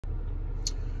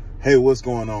Hey, what's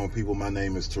going on, people? My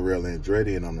name is Terrell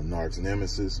Andretti, and I'm the Narc's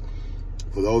Nemesis.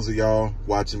 For those of y'all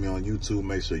watching me on YouTube,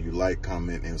 make sure you like,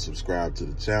 comment, and subscribe to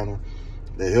the channel.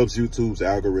 That helps YouTube's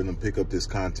algorithm pick up this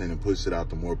content and push it out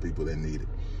to more people that need it.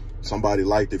 Somebody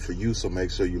liked it for you, so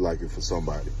make sure you like it for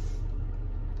somebody.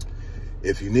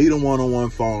 If you need a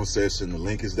one-on-one phone session, the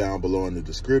link is down below in the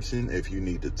description. If you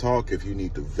need to talk, if you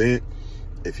need to vent,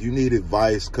 if you need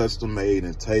advice custom-made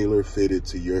and tailor-fitted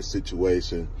to your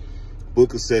situation,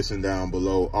 book a session down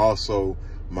below. Also,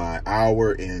 my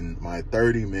hour and my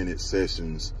 30-minute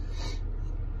sessions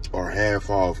are half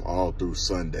off all through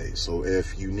Sunday. So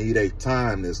if you need a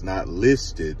time that's not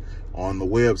listed on the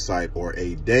website or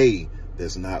a day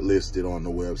that's not listed on the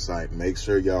website, make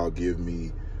sure y'all give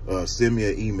me, send me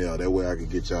an email. That way I can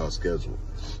get y'all scheduled.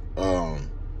 My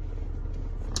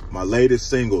latest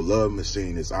single, Love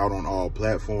Machine, is out on all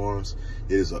platforms.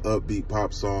 It is an upbeat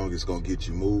pop song. It's going to get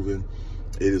you moving.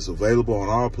 It is available on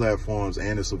all platforms,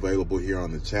 and it's available here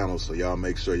on the channel, so y'all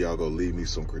make sure y'all go leave me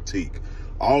some critique.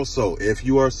 Also, if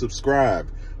you are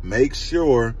subscribed, make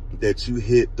sure that you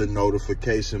hit the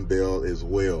notification bell as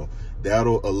well.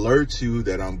 That'll alert you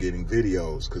that I'm getting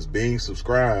videos, because being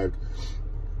subscribed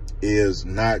is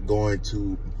not going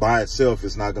to, by itself,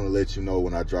 it's not going to let you know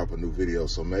when I drop a new video.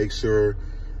 So make sure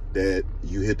that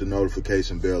you hit the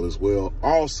notification bell as well.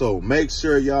 Also, make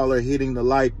sure y'all are hitting the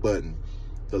like button.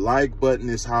 The like button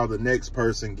is how the next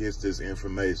person gets this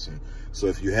information. So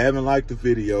if you haven't liked the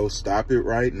video, stop it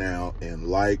right now and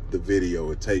like the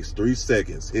video. It takes 3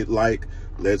 seconds. Hit like,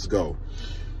 let's go.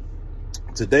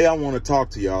 Today I want to talk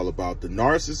to y'all about the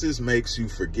narcissist makes you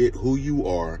forget who you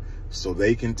are so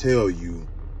they can tell you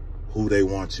who they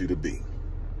want you to be.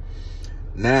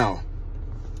 Now,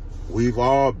 we've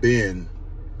all been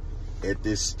at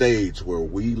this stage where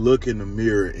we look in the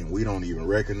mirror and we don't even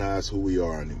recognize who we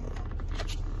are anymore.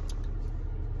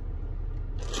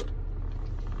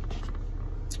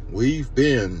 We've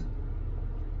been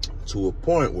to a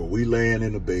point where we laying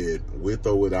in the bed with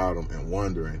or without them and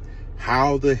wondering,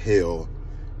 how the hell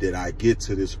did I get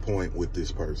to this point with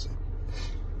this person?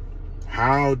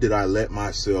 How did I let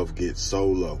myself get so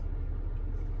low?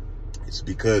 It's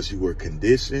because you were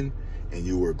conditioned and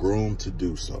you were groomed to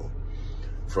do so.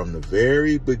 From the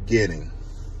very beginning,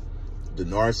 the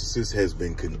narcissist has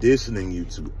been conditioning you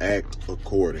to act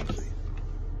accordingly.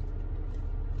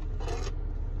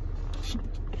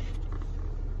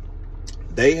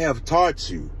 They have taught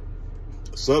you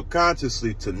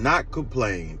subconsciously to not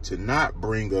complain, to not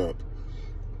bring up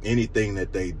anything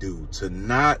that they do, to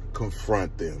not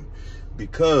confront them,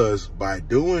 because by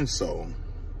doing so,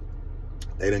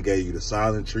 they done gave you the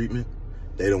silent treatment.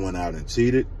 They done went out and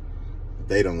cheated.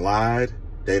 They done lied.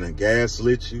 They done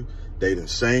gaslit you. They done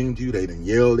shamed you. They done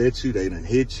yelled at you. They done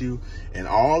hit you. And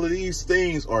all of these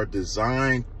things are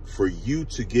designed for you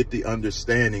to get the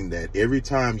understanding that every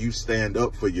time you stand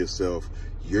up for yourself,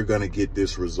 you're going to get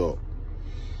this result.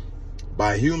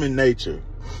 By human nature,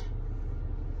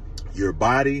 your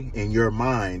body and your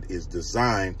mind is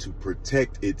designed to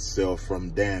protect itself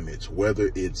from damage,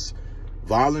 whether it's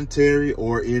voluntary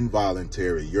or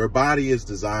involuntary. Your body is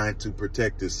designed to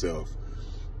protect itself.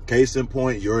 Case in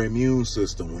point, your immune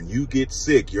system. When you get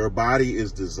sick, your body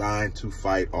is designed to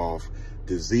fight off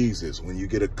diseases. When you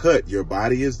get a cut, your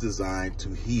body is designed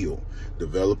to heal,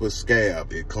 develop a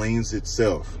scab. It cleans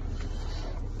itself.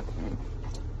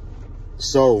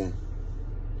 So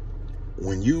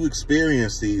when you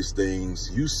experience these things,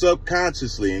 you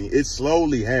subconsciously, and it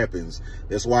slowly happens,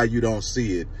 that's why you don't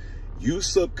see it, you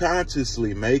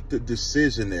subconsciously make the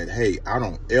decision that, hey, I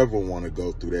don't ever want to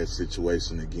go through that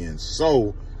situation again.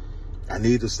 So I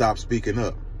need to stop speaking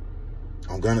up.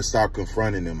 I'm going to stop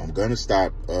confronting them. I'm going to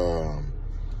stop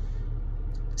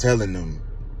telling them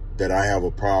that I have a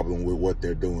problem with what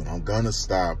they're doing. I'm going to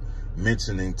stop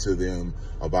mentioning to them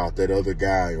about that other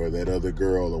guy or that other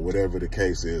girl or whatever the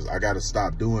case is. I got to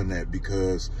stop doing that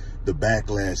because the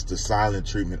backlash, the silent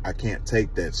treatment, I can't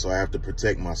take that. So I have to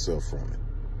protect myself from it.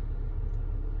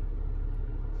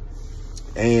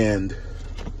 And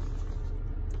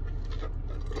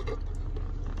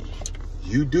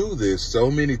you do this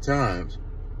so many times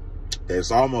that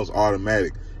it's almost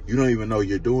automatic. You don't even know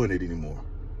you're doing it anymore.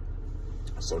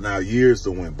 So now years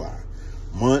done went by,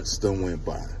 months done went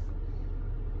by,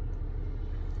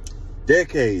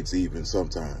 decades even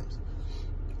sometimes,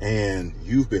 and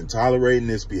you've been tolerating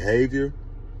this behavior,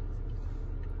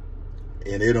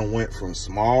 and it done went from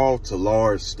small to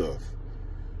large stuff.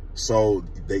 So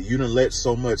that you done let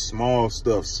so much small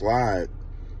stuff slide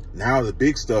Now the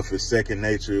big stuff is second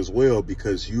nature as well,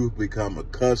 because you've become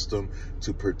accustomed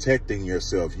to protecting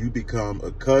yourself. You become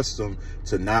accustomed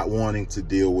to not wanting to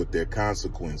deal with their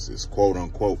consequences, quote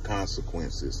unquote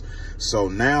consequences. So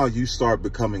now you start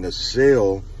becoming a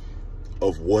shell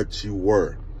of what you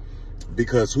were,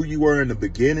 because who you were in the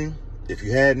beginning, if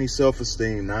you had any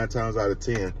self-esteem, 9 times out of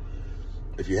 10,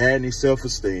 if you had any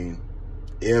self-esteem,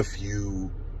 if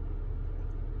you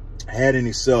had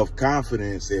any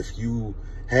self-confidence, if you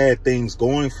had things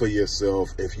going for yourself,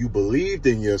 if you believed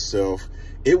in yourself,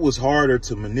 it was harder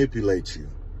to manipulate you,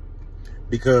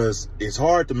 because it's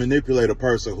hard to manipulate a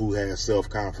person who has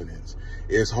self-confidence.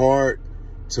 It's hard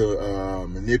to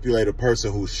manipulate a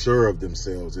person who's sure of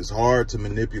themselves. It's hard to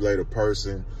manipulate a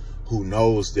person who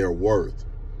knows their worth.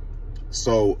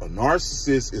 So a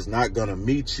narcissist is not going to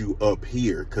meet you up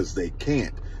here, because they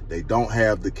can't. They don't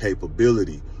have the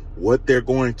capability. What they're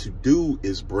going to do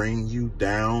is bring you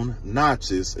down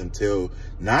notches until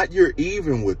not you're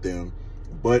even with them,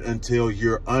 but until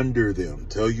you're under them,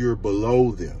 until you're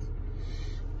below them.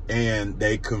 And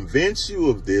they convince you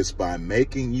of this by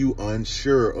making you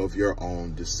unsure of your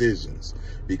own decisions,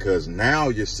 because now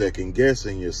you're second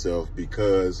guessing yourself,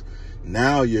 because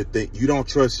now you don't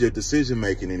trust your decision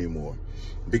making anymore,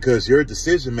 because your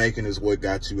decision making is what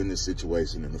got you in this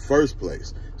situation in the first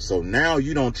place. So now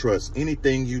you don't trust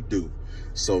anything you do.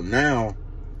 So now,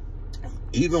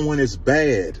 even when it's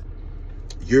bad,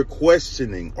 you're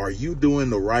questioning, are you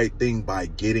doing the right thing by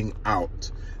getting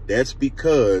out? That's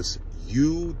because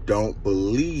you don't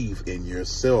believe in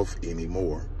yourself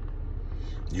anymore.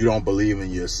 You don't believe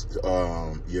in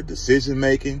your decision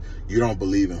making. You don't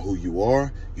believe in who you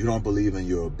are. You don't believe in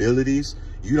your abilities.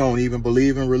 You don't even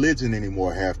believe in religion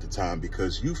anymore half the time,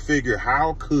 because you figure,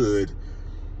 how could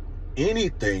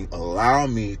anything allow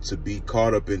me to be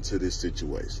caught up into this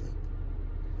situation?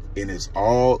 And it's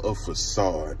all a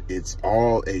facade. It's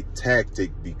all a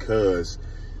tactic, because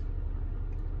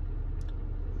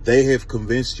they have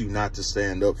convinced you not to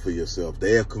stand up for yourself.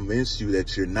 They have convinced you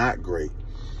that you're not great.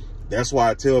 That's why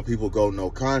I tell people go no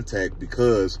contact,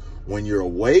 because when you're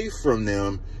away from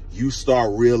them, you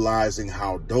start realizing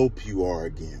how dope you are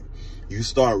again. You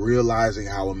start realizing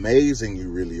how amazing you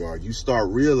really are. You start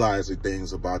realizing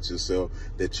things about yourself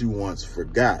that you once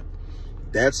forgot.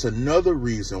 That's another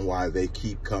reason why they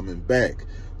keep coming back.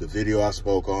 The video I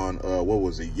spoke on, what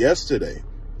was it, yesterday?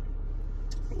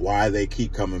 Why they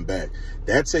keep coming back.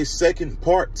 That's a second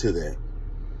part to that.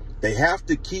 They have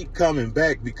to keep coming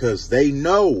back because they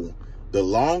know the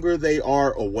longer they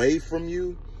are away from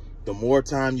you, the more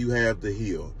time you have to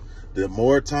heal. The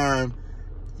more time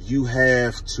you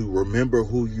have to remember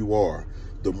who you are.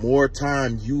 The more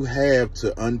time you have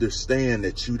to understand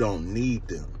that you don't need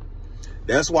them.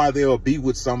 That's why they'll be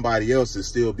with somebody else and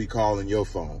still be calling your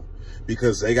phone,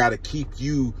 because they got to keep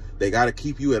you,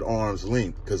 at arm's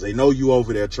length, because they know you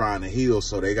over there trying to heal.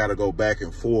 So they got to go back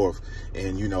and forth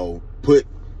and, you know, put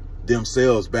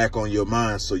themselves back on your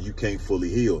mind so you can't fully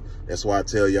heal. That's why I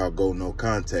tell y'all go no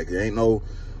contact. There ain't no,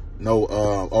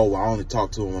 oh, I only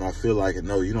talk to them when I feel like it.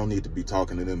 No, you don't need to be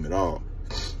talking to them at all,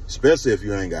 especially if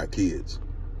you ain't got kids.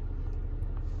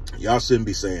 Y'all shouldn't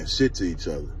be saying shit to each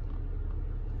other.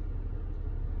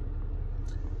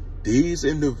 These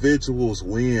individuals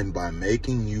win by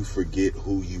making you forget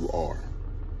who you are,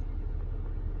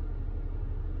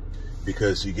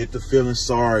 because you get to feeling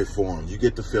sorry for them. You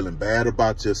get to feeling bad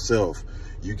about yourself.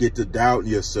 You get to doubting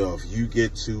yourself. You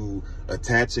get to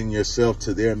attaching yourself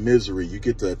to their misery. You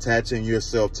get to attaching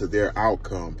yourself to their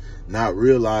outcome, not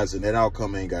realizing that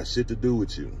outcome ain't got shit to do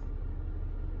with you.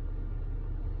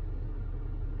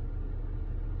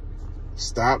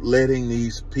 Stop letting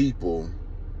these people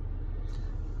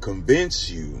convince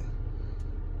you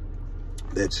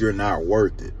that you're not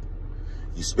worth it.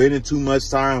 You're spending too much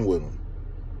time with them.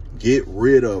 Get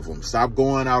rid of them. Stop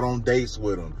going out on dates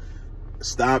with them.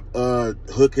 Stop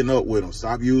hooking up with them.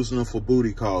 Stop using them for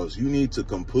booty calls. You need to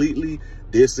completely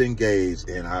disengage.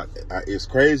 And it's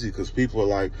crazy because people are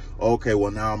like, okay,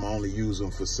 well, now I'm only using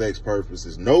them for sex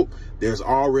purposes. Nope. There's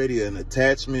already an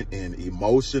attachment and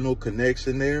emotional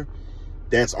connection there.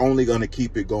 That's only going to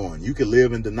keep it going. You can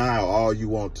live in denial all you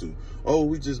want to. Oh,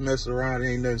 we just messing around. It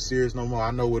ain't nothing serious no more.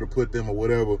 I know where to put them or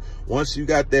whatever. Once you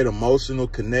got that emotional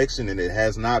connection and it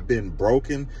has not been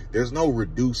broken, there's no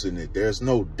reducing it. There's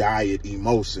no diet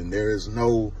emotion. There is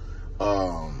no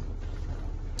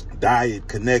diet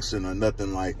connection or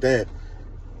nothing like that.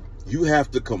 You have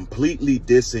to completely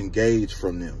disengage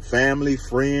from them. Family,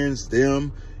 friends,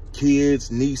 them,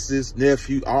 kids, nieces,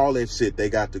 nephew, all that shit, they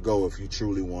got to go if you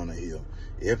truly want to heal.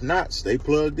 If not, stay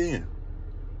plugged in.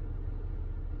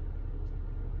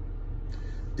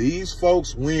 These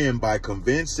folks win by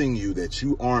convincing you that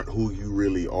you aren't who you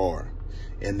really are.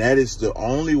 And that is the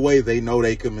only way they know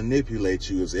they can manipulate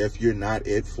you, is if you're not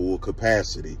at full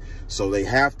capacity. So they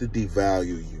have to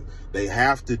devalue you. They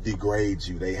have to degrade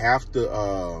you. They have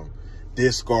to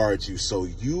discard you. So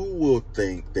you will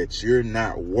think that you're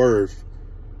not worth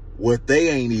what they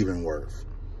ain't even worth.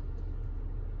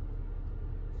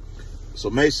 So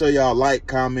make sure y'all like,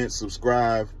 comment,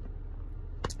 subscribe.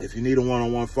 If you need a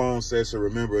one-on-one phone session,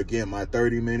 remember, again, my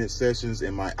 30-minute sessions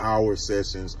and my hour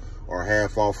sessions are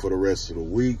half off for the rest of the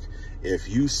week. If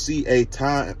you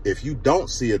don't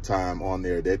see a time on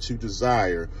there that you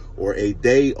desire, or a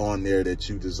day on there that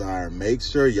you desire, make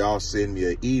sure y'all send me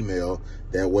an email.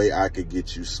 That way I could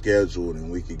get you scheduled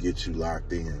and we could get you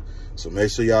locked in. So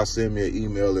make sure y'all send me an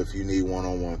email if you need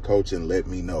one-on-one coaching. Let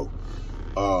me know.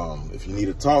 If you need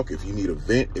a talk, if you need a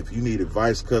vent, if you need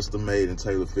advice custom made and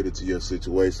tailor fitted to your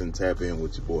situation, tap in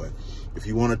with your boy. If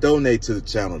you want to donate to the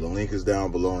channel, the link is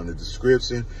down below in the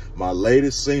description. My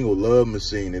latest single, Love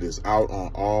Machine, it is out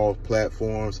on all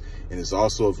platforms, and it's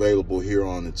also available here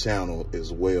on the channel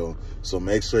as well. So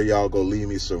make sure y'all go leave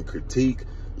me some critique.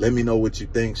 Let me know what you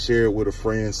think. Share it with a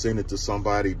friend, send it to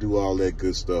somebody, do all that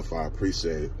good stuff. I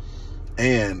appreciate it.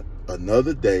 And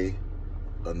another day,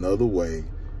 another way.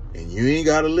 And you ain't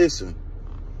got to listen,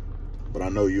 but I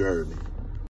know you heard me.